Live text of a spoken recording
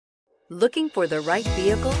Looking for the right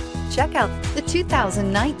vehicle? Check out the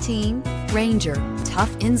 2019 Ranger.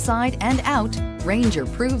 Tough inside and out, Ranger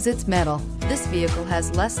proves its mettle. This vehicle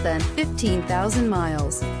has less than 15,000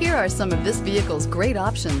 miles. Here are some of this vehicle's great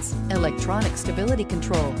options: electronic stability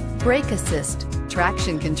control, brake assist,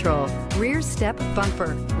 traction control, rear step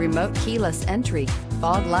bumper, remote keyless entry,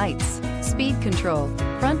 fog lights, speed control,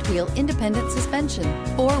 front wheel independent suspension,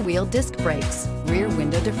 four-wheel disc brakes, rear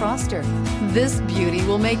window defroster. This beauty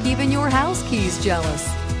will make even your house keys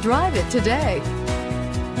jealous. Drive it today.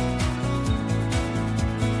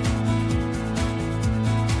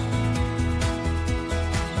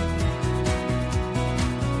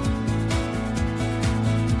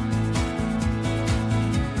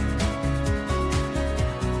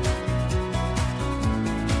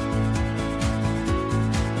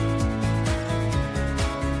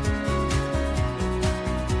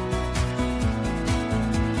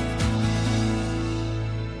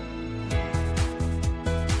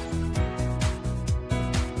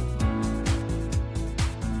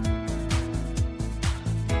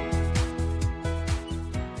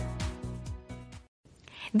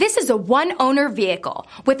 This is a one-owner vehicle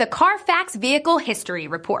with a Carfax Vehicle History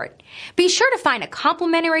Report. Be sure to find a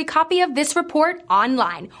complimentary copy of this report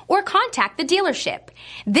online or contact the dealership.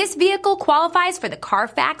 This vehicle qualifies for the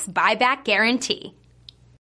Carfax Buyback Guarantee.